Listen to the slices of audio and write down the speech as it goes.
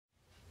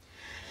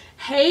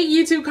Hey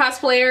YouTube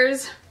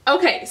cosplayers!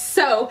 Okay,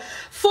 so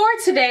for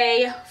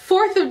today,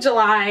 4th of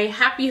July,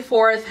 happy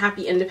 4th,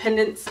 happy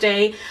Independence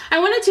Day, I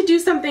wanted to do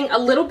something a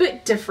little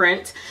bit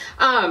different.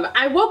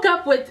 I woke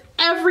up with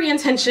every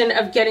intention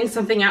of getting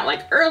something out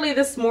like early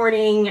this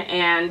morning,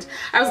 and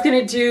I was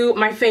gonna do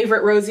my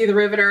favorite Rosie the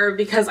Riveter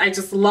because I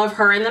just love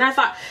her, and then I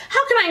thought,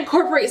 how can I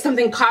incorporate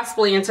something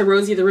cosplay into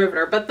Rosie the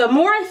Riveter? But the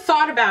more I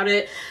thought about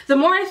it, the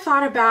more I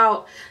thought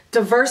about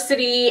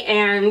diversity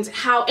and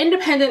how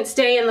Independence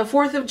Day and the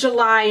 4th of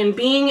July and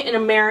being in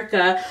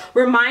America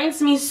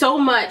reminds me so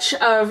much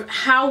of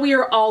how we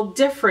are all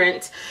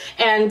different.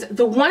 And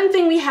the one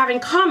thing we have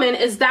in common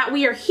is that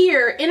we are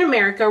here in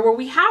America where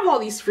we have all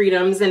these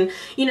freedoms and,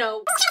 you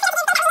know,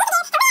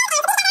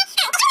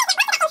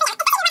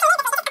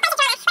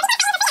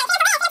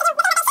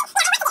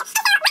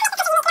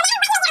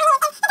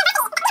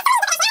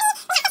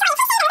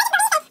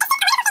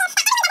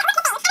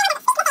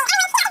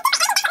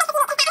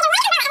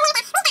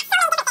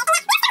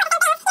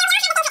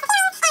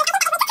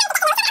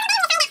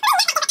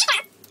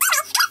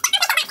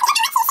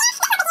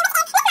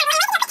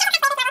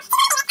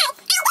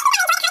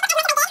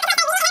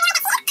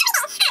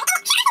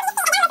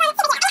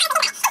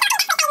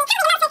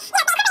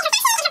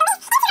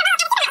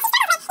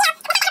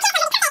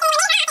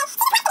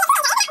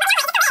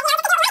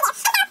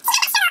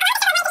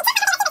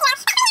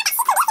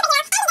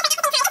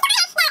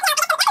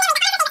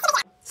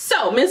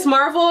 Ms.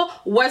 Marvel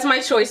was my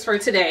choice for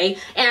today,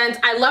 and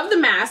I love the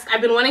mask.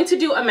 I've been wanting to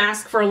do a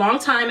mask for a long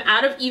time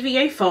out of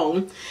EVA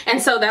foam,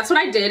 and so that's what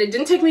I did. It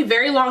didn't take me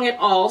very long at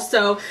all,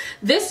 so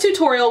this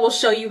tutorial will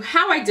show you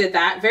how I did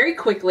that very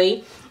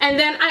quickly. And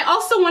then I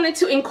also wanted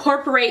to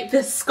incorporate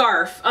this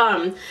scarf.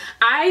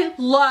 I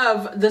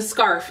love the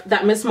scarf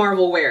that Ms.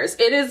 Marvel wears.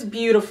 It is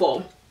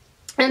beautiful.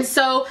 And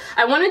so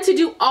I wanted to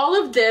do all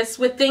of this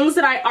with things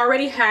that I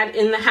already had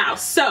in the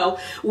house. So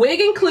wig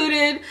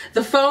included,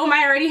 the foam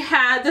I already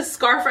had, the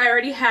scarf I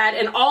already had,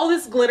 and all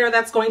this glitter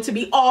that's going to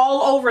be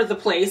all over the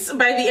place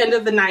by the end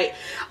of the night,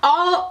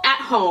 all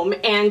at home.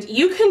 And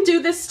you can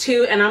do this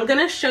too, and I'm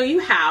gonna show you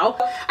how.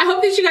 I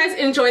hope that you guys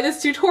enjoy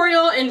this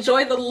tutorial,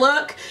 enjoy the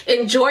look,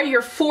 enjoy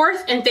your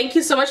 4th, and thank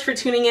you so much for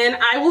tuning in.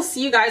 I will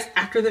see you guys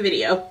after the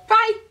video.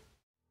 Bye!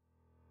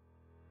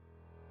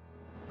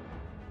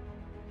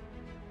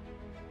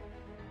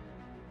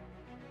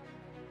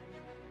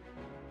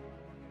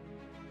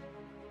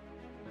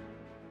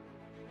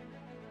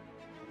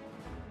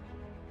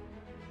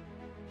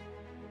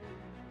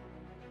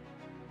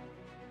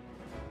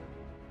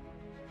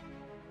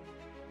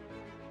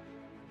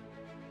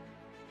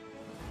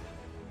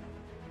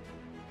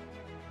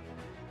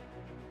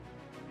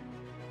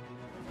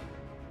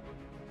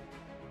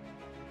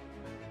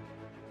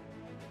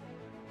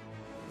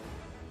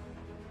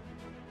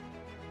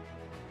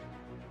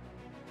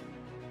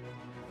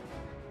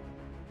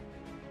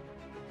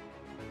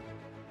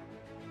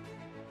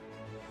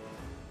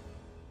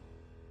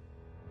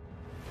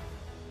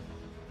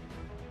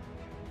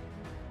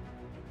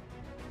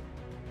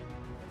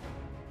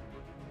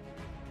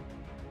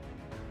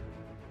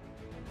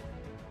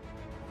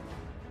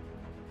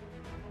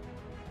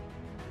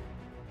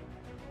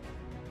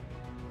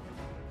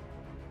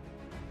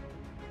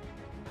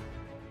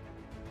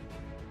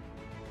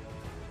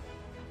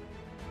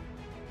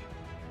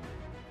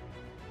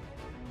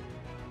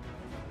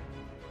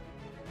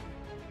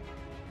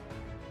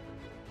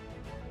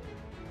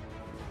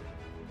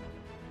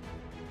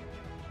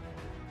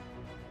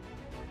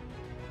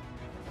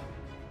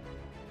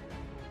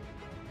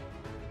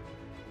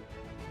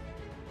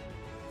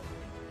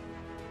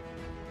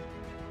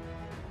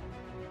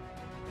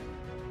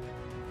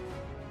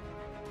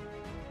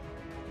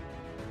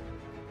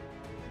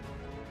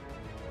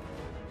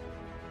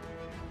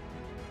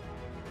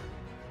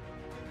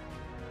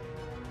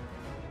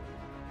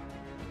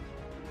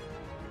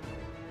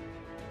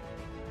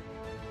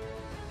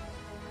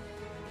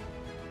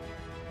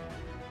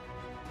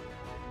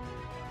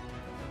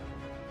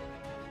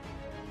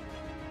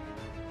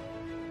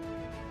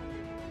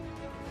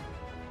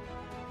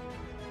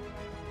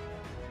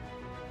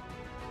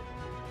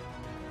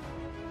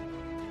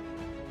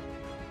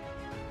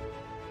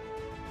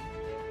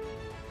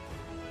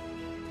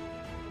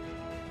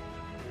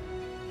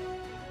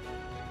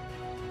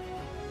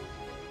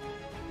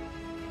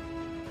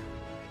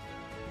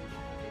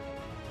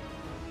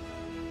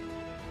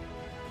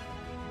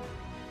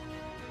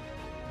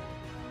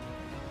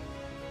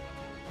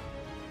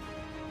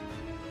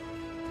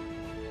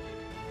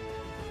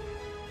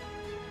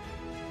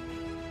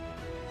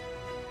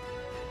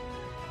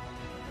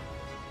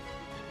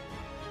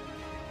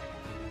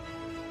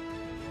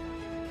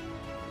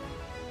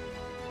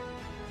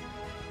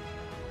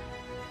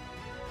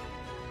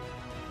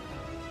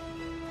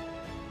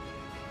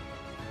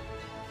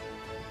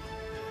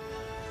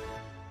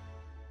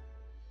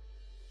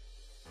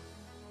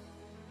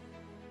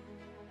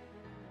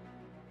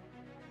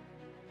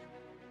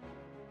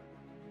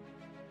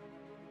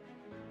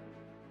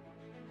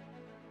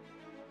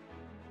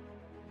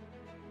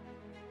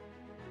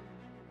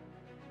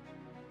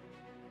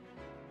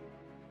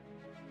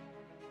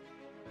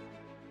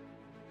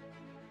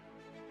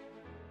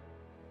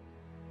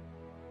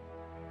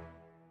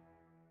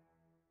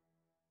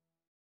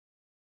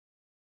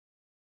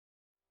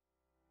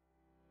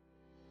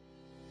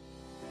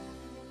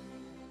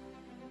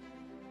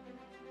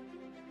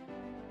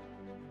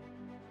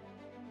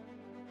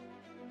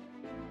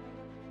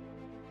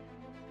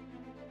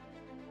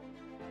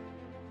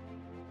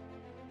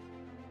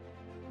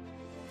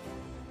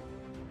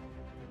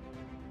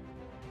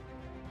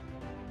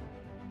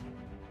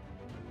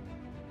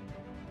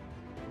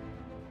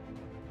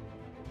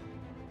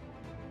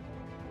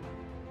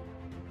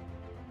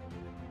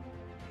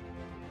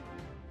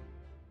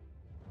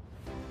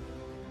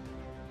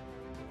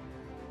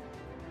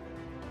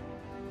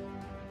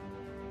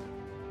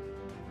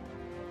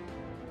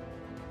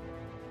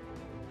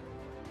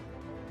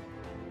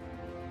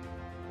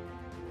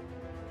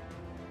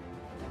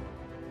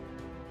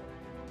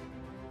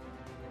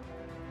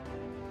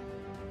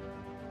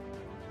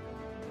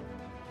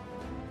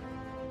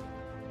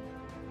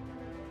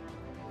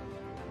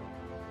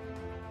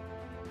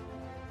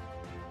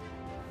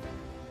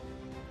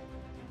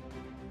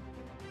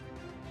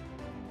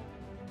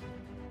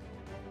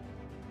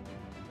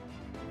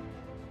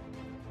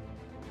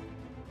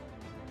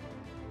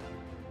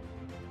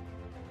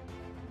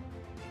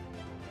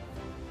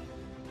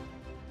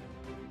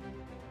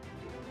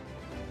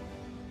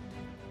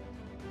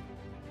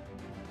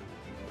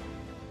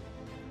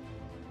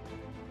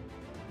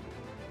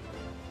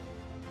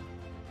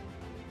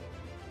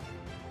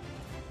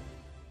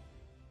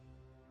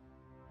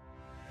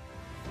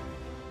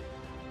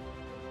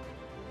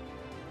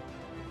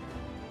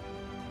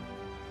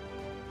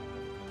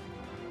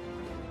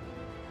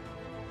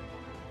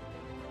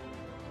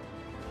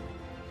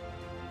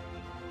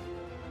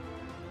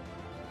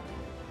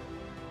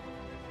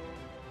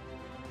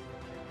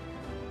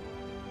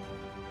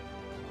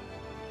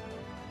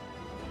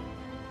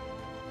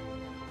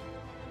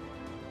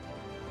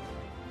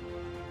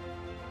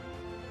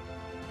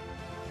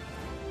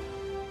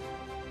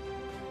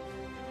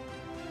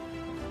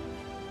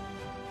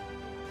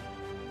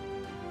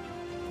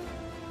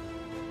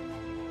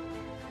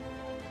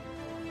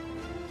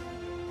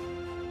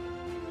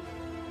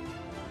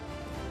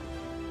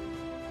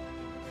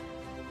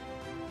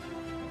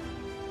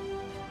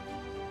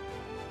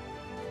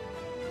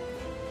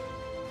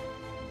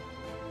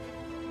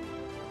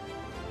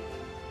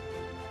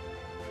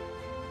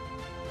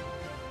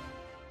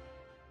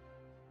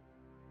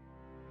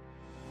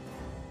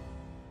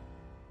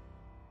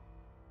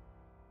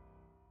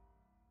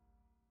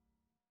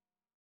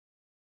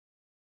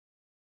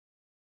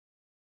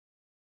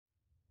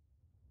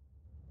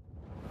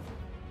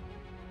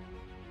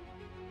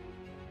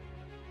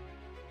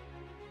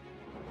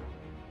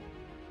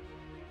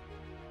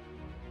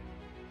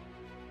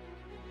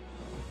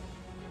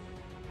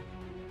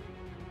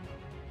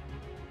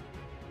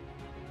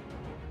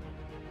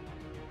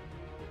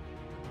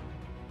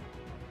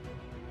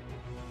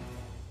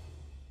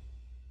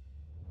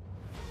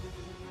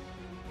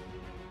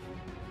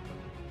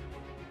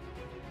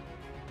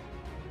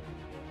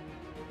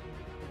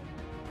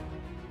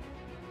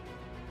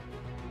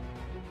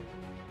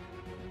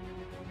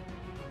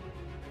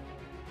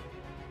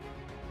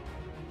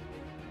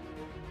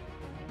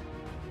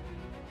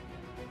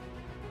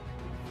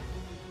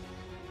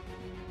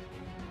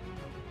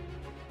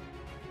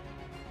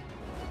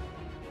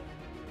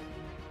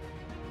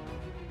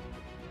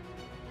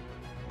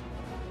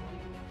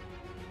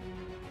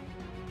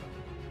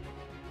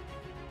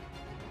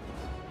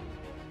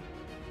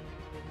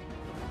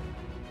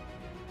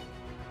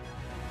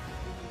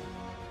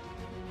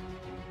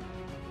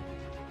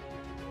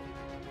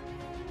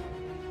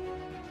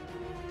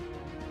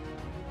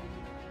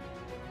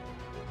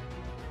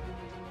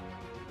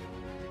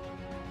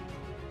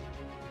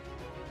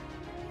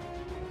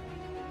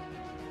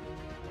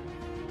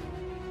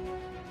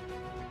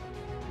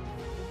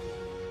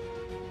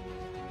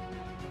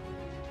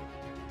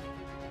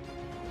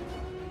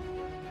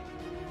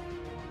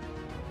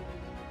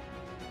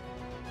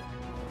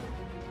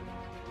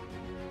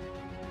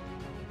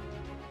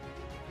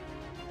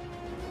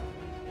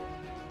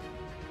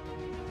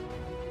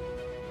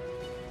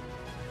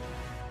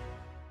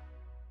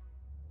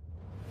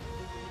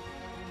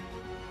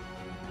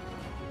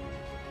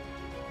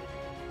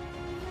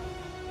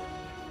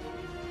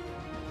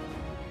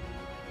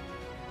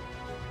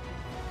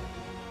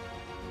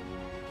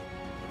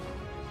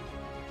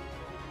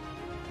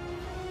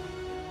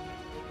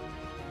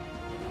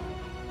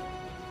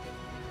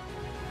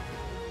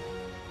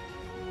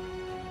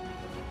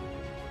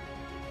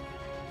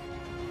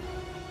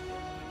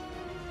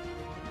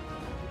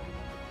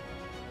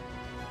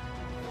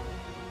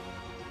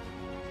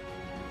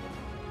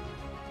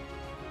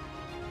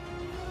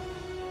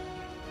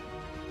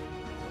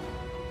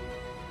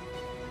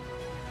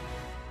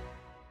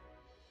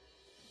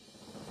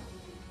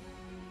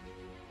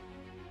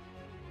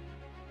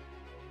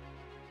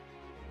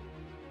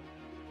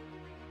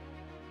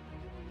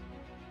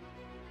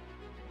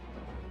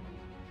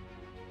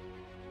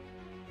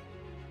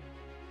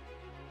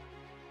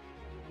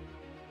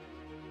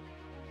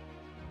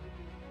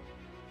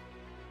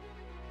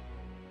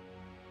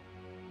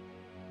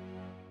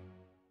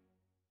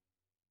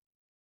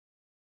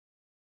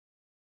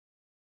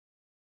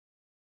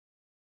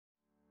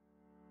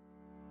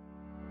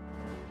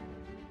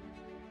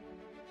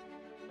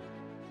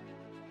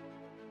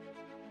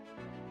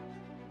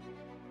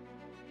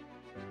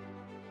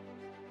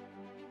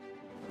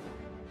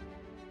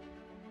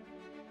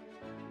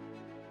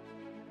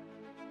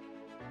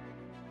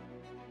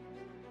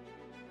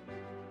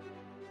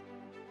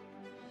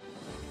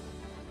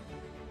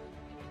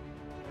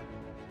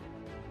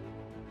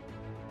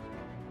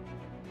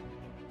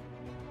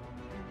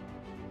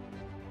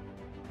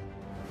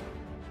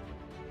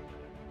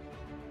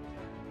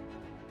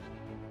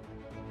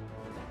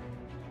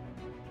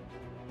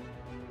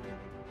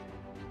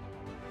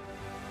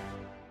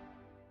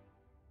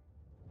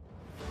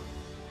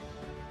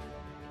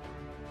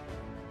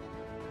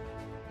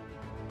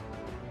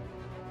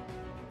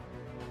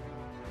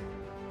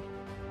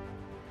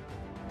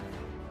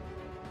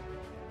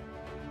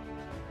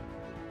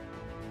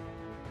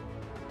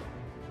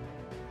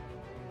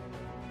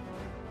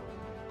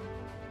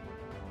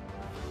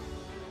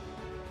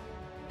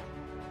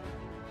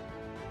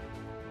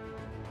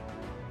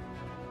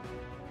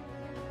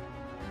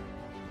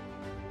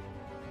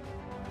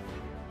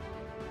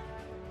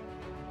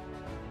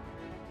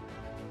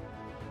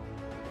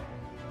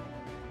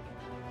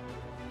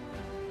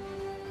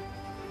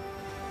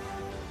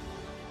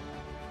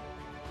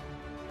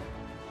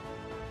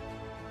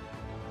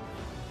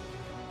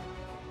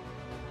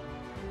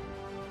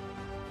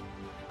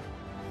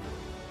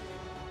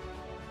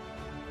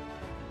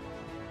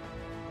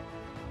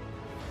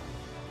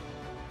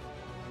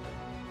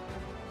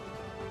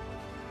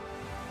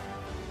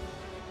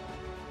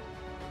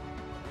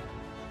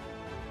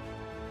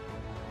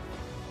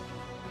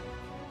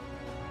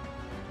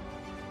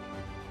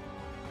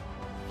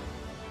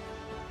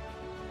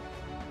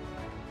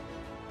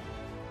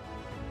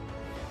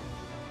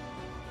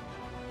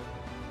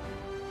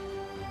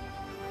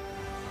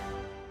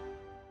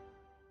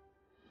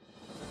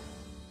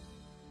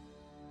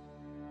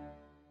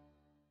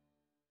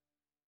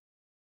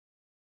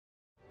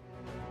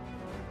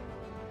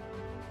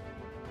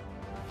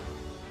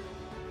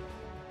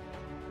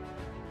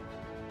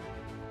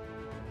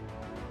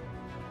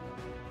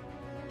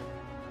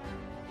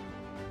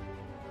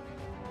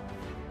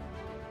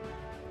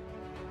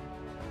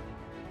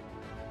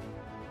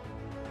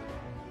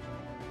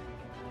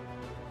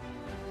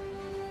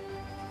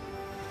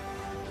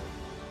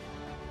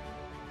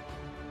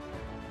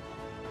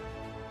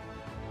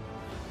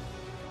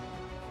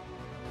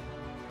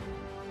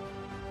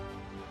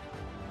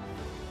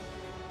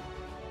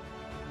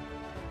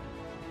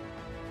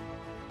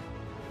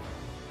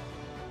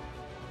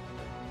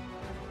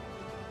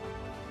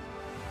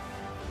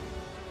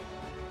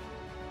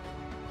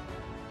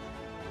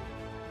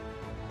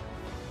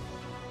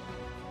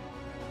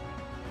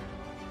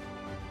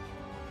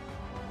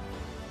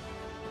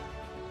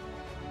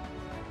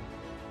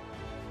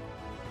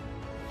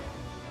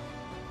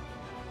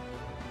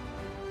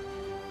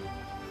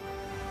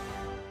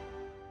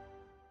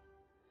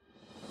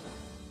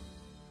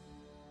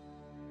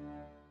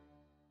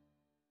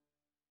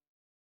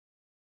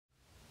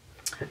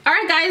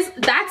 Alright guys,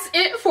 that's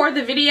it for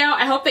the video.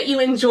 I hope that you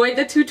enjoyed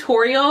the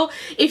tutorial.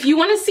 If you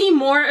want to see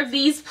more of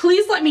these,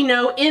 please let me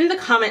know in the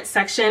comment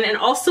section, and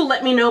also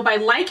let me know by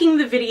liking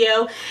the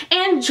video,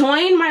 and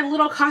join my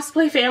little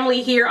cosplay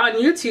family here on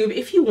YouTube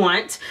if you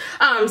want.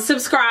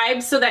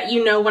 Subscribe so that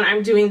you know when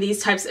I'm doing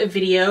these types of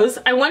videos.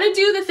 I want to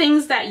do the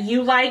things that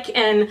you like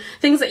and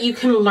things that you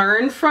can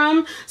learn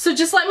from, so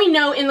just let me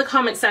know in the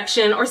comment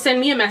section or send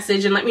me a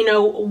message and let me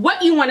know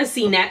what you want to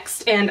see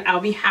next, and I'll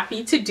be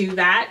happy to do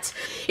that.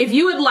 If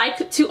you would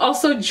like to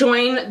also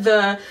join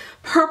the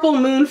Purple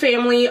Moon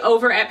family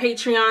over at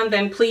Patreon,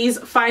 then please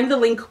find the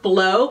link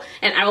below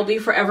and I will be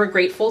forever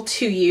grateful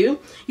to you.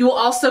 You will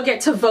also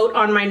get to vote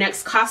on my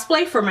next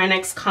cosplay for my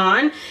next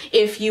con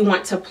if you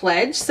want to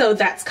pledge, so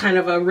that's kind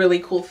of a really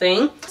cool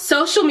thing.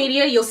 Social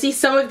media, you'll see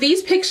some of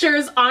these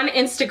pictures on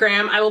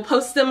Instagram. I will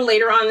post them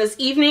later on this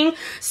evening,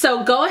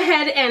 so go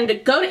ahead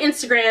and go to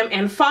Instagram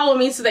and follow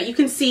me so that you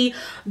can see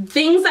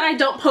things that I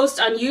don't post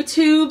on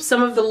YouTube.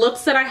 Some of the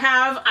looks that I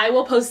have, I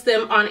will post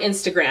them on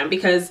Instagram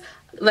because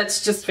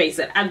let's just face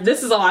it,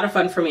 this is a lot of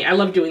fun for me. I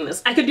love doing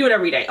this. I could do it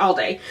every day, all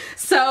day.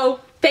 So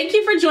thank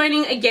you for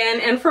joining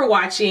again and for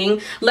watching.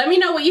 Let me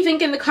know what you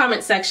think in the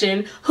comment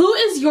section. Who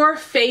is your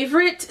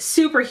favorite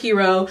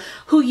superhero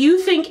who you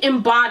think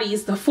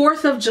embodies the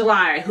 4th of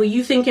July? Who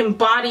you think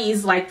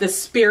embodies like the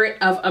spirit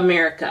of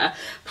America?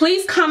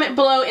 Please comment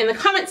below in the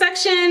comment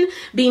section.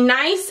 Be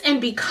nice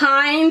and be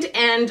kind,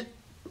 and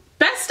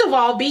best of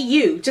all, be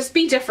you. Just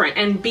be different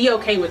and be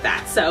okay with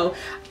that. So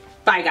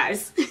bye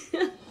guys.